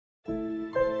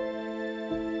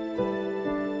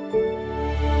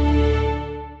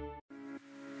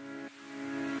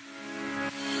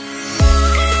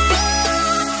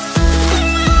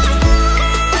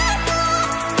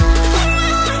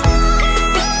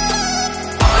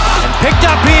Picked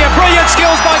up here, brilliant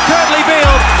skills by Kurtley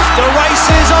Beale. The race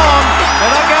is on,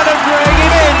 and I'm going to bring him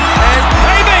in. And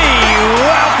baby,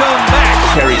 welcome back.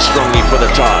 Very strongly for the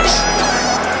Tars.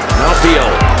 Now Beale.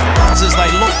 As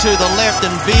they look to the left,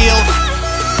 and Beale.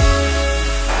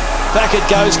 Back it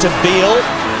goes to Beale.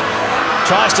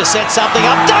 Tries to set something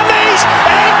up. Dummies!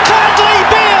 And Kurtley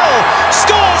Beale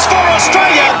scores for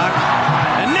Australia.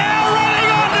 And now running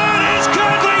onto it is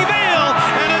Kurtley Beale.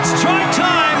 And it's strike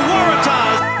time,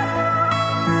 Waratahs.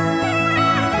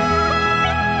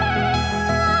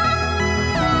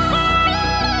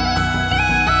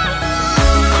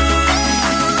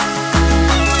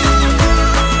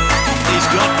 He's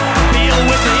got Beale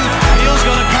with him. Beale's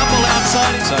got a couple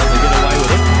outside. So they get away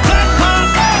with it.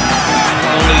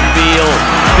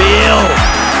 Beale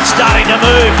starting to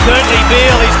move. Kurtley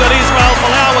Beale, he's got Israel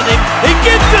Folau with him. He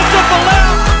gets it to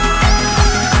Folau.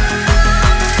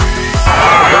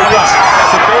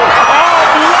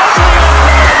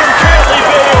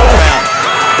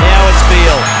 Now it's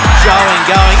Beale showing,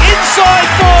 going inside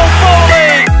ball,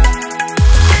 falling.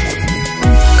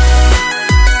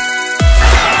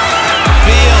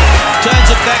 Beale turns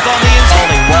it back on the inside.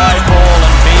 Only wide ball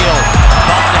and Beale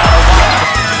bumped out of one.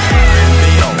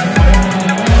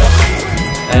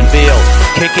 And Beale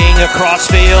kicking across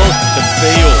field to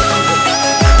Beale.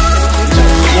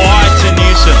 Wide to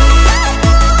Newsom.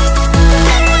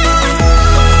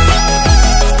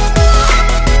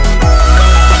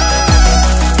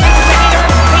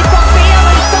 He's got Beale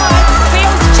inside.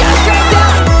 Beale's just dragged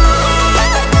down.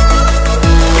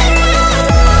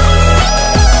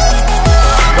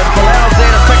 But Folau's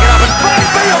there to pick it up and Kurtley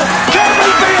Beale.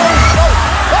 Kurtley Beale.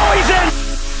 Oh, he's in.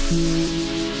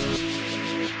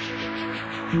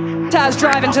 Tars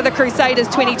drive into the Crusaders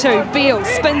 22. Beale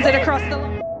spins it across the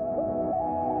line.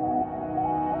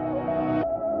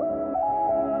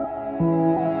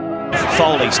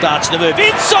 Foley starts to move.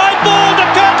 Inside ball to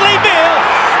Kurtley Beale.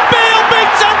 Beale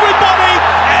beats everybody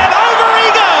and over he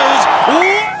goes.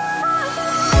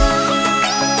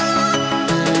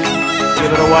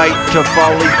 Give it away to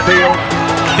Foley. Beale.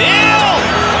 Beale!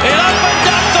 It opens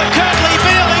up for Kurtley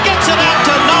Beale. He gets it out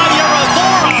to Nadia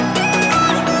Ravora.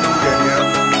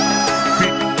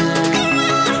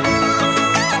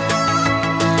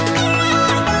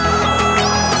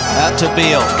 Out to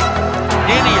Beale.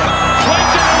 India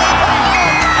plays it away.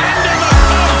 Under the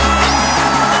post.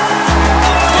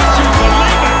 Would you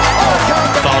believe it?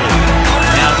 Foley.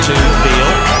 Now to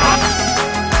Beale.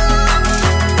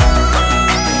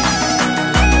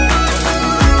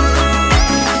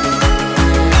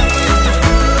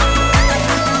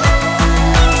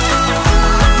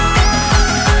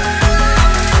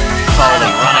 Foley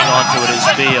running onto it is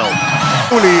Beale.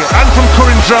 And from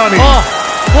Kurinjani. Oh,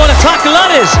 what a tackle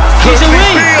that is! He's Kurtley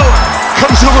away. Beale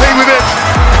comes away with it.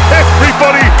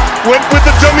 Everybody went with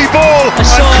the dummy ball, and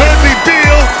Kurtley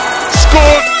Beale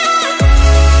scored.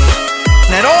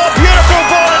 And oh, beautiful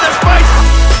ball in the space.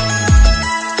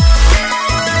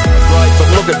 Great, but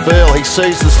look at Beale. He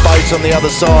sees the space on the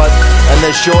other side, and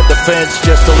their short defence,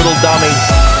 just a little dummy.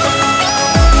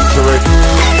 Terrific.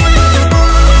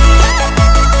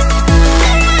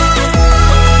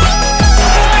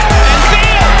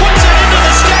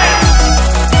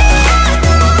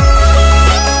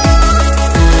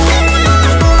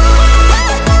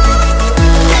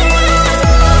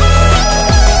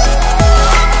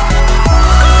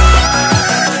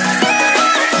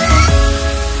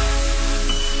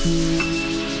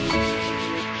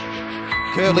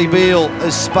 Kurtley Beale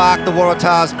has sparked the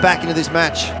Waratahs back into this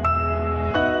match.